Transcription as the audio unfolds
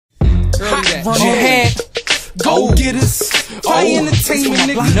Jihad, go getters, play entertainment,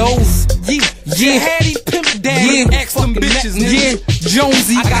 nigga. No, Jihad, pimp down, X them bitches, nigga.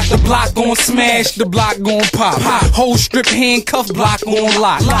 Jonesy, I got the block on smash, the block gon' pop. Whole strip handcuff, block on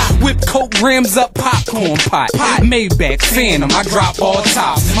lock. Whip coke rims up, popcorn pot. Maybach, Phantom, I drop all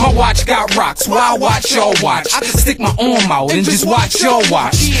tops. My watch got rocks, why watch y'all watch? I can stick my arm out and just watch y'all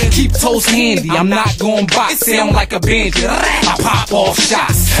watch. Keep toes handy, I'm not gon' box. Sound like a bandit, I pop off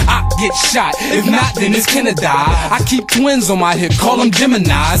shots. I get shot, if not then it's Kennedy. I keep twins on my hip, call them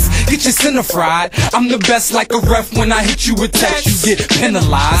Geminis. Get your center fried, I'm the best like a ref. When I hit you with text, you get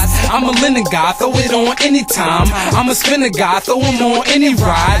penalized. I'm a linen guy, throw it on anytime. I'm a spinner guy, throw him on any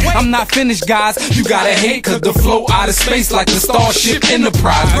ride. I'm not finished, guys, you gotta hate, cause the flow out of space like the Starship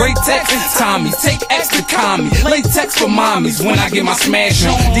Enterprise. Great text, Tommy, take extra commie. Latex for mommies when I get my smash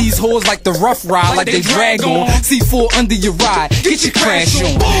on. These whores like the rough ride, like they drag on. C4 under your ride, get your crash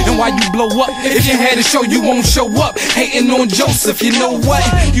on. And while you blow up, if you had a show, you won't show up. Hating on Joseph, you know what?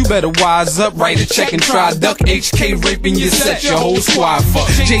 You better wise up, write a check and try duck. HK raping your set, your whole squad fuck.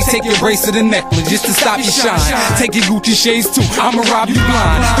 Jay, take your bracelet and necklace just to stop your shine. Take your Gucci shades too, I'ma rob you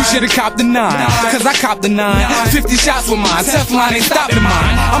blind. You should've copped the 9, cause I copped the 9. 50 shots with mine, Teflon ain't stopping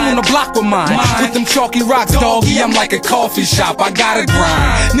mine. I'm on the block with mine, with them chalky rocks, doggy. I'm like a coffee shop, I gotta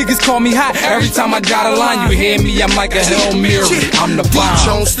grind. Niggas call me hot, every time I jot a line. You hear me, I'm like a Hail Mary, I'm the bomb.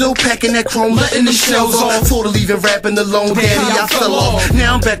 Jones still packing that chrome, letting the shells off. For the leaving rapping alone, daddy, I fell off.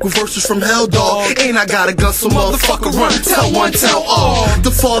 Now I'm back with verses from Hell Dog. And I got a gun, so motherfucker run. Tell one, tell all.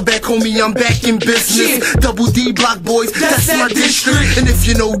 The fall back, homie, I'm back in business. Double D Block boys, that's my district. And if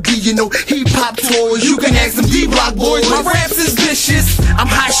you know D, you know hip hop tours. You can ask them D Block boys. My raps is vicious. I'm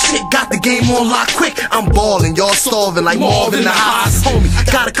hot shit, got the game on lock quick. I'm ballin', y'all starving like Marvin the Haas. Homie,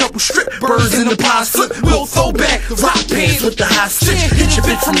 got a couple strip birds in the pies. Flip, we'll throw back rock pants with the high stitch. Hit your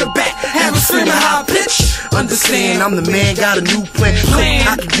bitch from the back, have a screaming high pitch. Understand, I'm the man, got a new plan.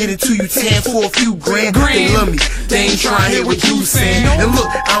 I can get it to you 10 for a few grand. They love me, they ain't trying to hear what you saying. And look,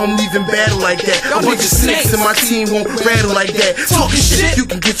 I don't even battle like that. A bunch of snakes and my team won't rattle like that. Talking shit, you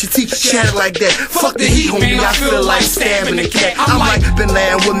can get your teeth shattered like that. Fuck the heat, homie, I feel like stabbing a cat. I'm like Bin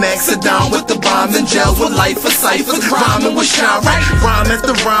Laden with Max Saddam, with the bombs and gels, with life for ciphers, rhyming with shine, right? Rhyme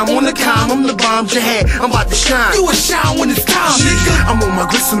after rhyme on the calm, I'm the bomb Jihad, I'm about to shine. You a shine when it's time, nigga. I'm on my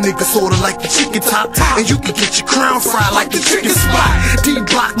gristle, nigga, sorta like the chicken top. And you can get your crown fried like the chicken spot.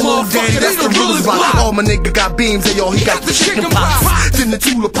 D-Block, Love Daddy, that's the realest block. All my nigga got beams, and y'all, he got the chicken pops. Then the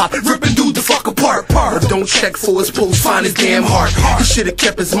tulip pop, ripping dude the fuck apart. But don't check for his post, find his damn heart. He should've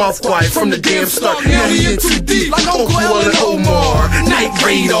kept his mouth quiet from the damn start. Now he in too deep, like Uncle and Omar. Night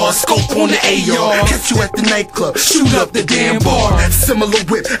radar, scope on the AR. Catch you at the nightclub, shoot up the damn bar. Similar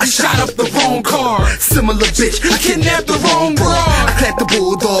whip, I shot up the wrong car. Similar bitch, I kidnapped the wrong bra. I clapped the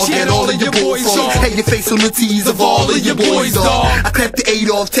bulldog, get all of your boys off. Had your face on the tees of all of your boys, dog. I clapped the 8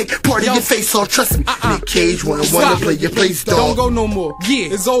 off, take part of your face off. Trust me, Nick Cage wanna play your place, dog. Don't go no more.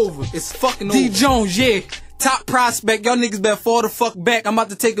 Yeah, it's over. It's fucking over. D Jones, yeah. Top prospect. Y'all niggas better fall the fuck back. I'm about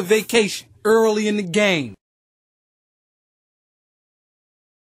to take a vacation early in the game.